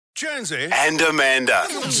Jonesy and Amanda.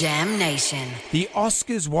 Jam Nation. The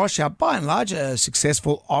Oscars wash-up, by and large, a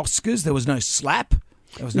successful Oscars. There was no slap.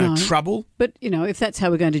 There was no trouble. But, you know, if that's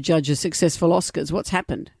how we're going to judge a successful Oscars, what's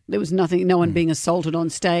happened? There was nothing, no one being assaulted on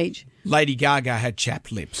stage. Lady Gaga had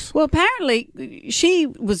chapped lips. Well, apparently she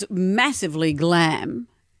was massively glam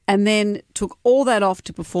and then took all that off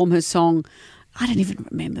to perform her song. I don't even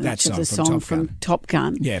remember much of the song from Top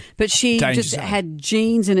Gun. Yeah. But she Danger just Zone. had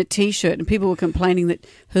jeans and a T-shirt and people were complaining that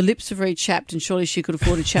her lips were very chapped and surely she could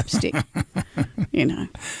afford a chapstick. You know.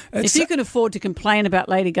 If you can afford to complain about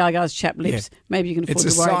Lady Gaga's chapped lips, maybe you can afford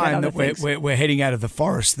to worry about other It's a sign things. that we're heading out of the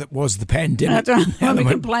forest that was the pandemic. That's right. We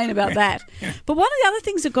complain about that. But one of the other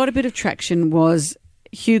things that got a bit of traction was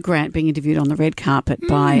Hugh Grant being interviewed on the red carpet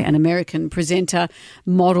by an American presenter,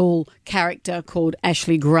 model, character called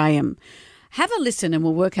Ashley Graham. Have a listen and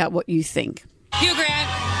we'll work out what you think. Hugh Grant,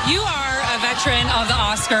 you are a veteran of the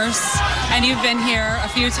Oscars and you've been here a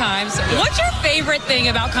few times. Yeah. What's your favorite thing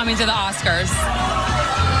about coming to the Oscars?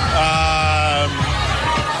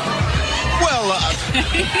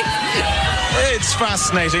 It's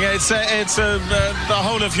fascinating. The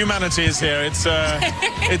whole of humanity is here.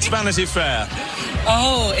 It's Vanity Fair.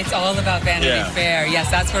 Oh, it's all about Vanity Fair.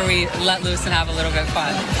 Yes, that's where we let loose and have a little bit of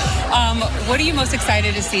fun. What are you most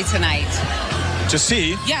excited to see tonight? To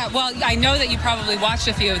see? Yeah, well, I know that you probably watched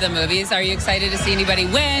a few of the movies. Are you excited to see anybody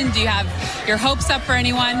win? Do you have your hopes up for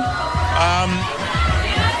anyone?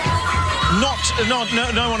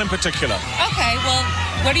 No one in particular. Okay, well,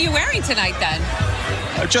 what are you wearing tonight then?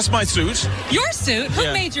 Just my suit. Your suit? Who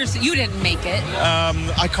made your suit? You didn't make it.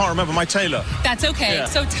 I can't remember, my tailor. That's okay. Yeah.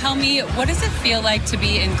 So tell me, what does it feel like to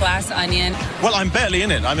be in Glass Onion? Well, I'm barely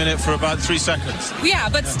in it. I'm in it for about 3 seconds. Yeah,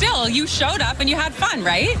 but still, you showed up and you had fun,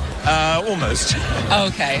 right? Almost.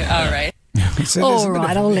 Okay, all right. So All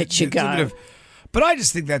right, I'll let you go. But I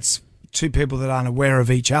just think that's two people that aren't aware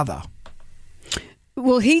of each other.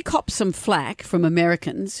 Well, he copped some flack from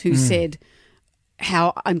Americans who said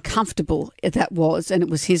how uncomfortable that was and it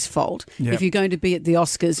was his fault if you're going to be at the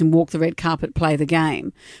Oscars and walk the red carpet, play the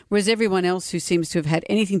game. Whereas everyone else who seems to have had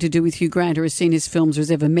anything to do with Hugh Grant or has seen his films or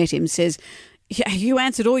has ever met him says, you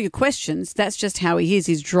answered all your questions. That's just how he is.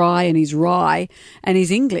 He's dry and he's wry and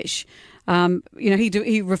he's English.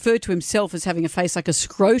 He referred to himself as having a face like a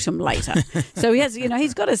scrotum later. So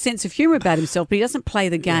he's got a sense of humour about himself, but he doesn't play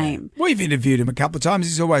the game. Yeah. We've interviewed him a couple of times.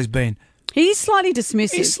 He's always been... He's slightly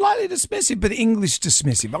dismissive. He's slightly dismissive, but English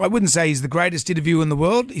dismissive. I wouldn't say he's the greatest interviewer in the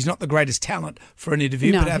world. He's not the greatest talent for an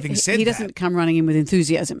interview, but having said that... he doesn't come running in with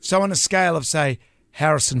enthusiasm. So on a scale of, say,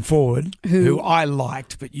 Harrison Ford, who I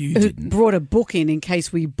liked but you didn't... brought a book in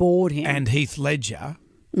case we bored him. And Heath Ledger...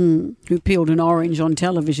 who peeled an orange on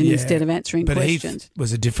television instead of answering questions. Heath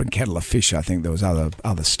was a different kettle of fish. I think there was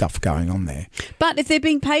other stuff going on there. But if they're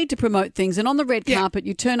being paid to promote things and on the red carpet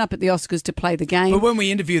you turn up at the Oscars to play the game. But when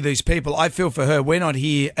we interview these people, I feel for her, we're not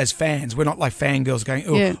here as fans. We're not like fangirls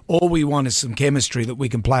going, all we want is some chemistry that we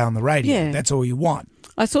can play on the radio. Yeah. That's all you want.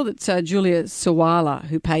 I saw that Julia Sawala,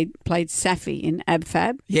 who played Safi in Ab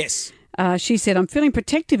Fab. Yes. She said, I'm feeling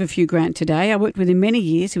protective of Hugh Grant today. I worked with him many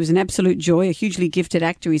years. He was an absolute joy, a hugely gifted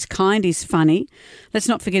actor. He's kind, he's funny. Let's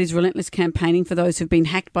not forget his relentless campaigning for those who've been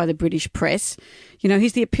hacked by the British press. You know,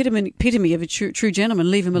 he's the epitome of a true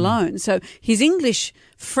gentleman. Leave him alone. So his English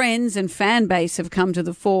friends and fan base have come to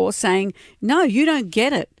the fore saying, no, you don't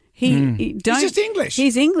get it. He's just English.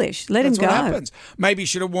 He's English. Let him go. That's what happens. Maybe he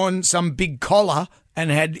should have worn some big collar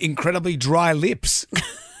and had incredibly dry lips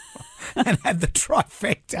and had the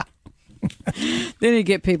trifecta. Then he'd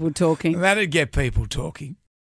get people talking. That'd get people talking.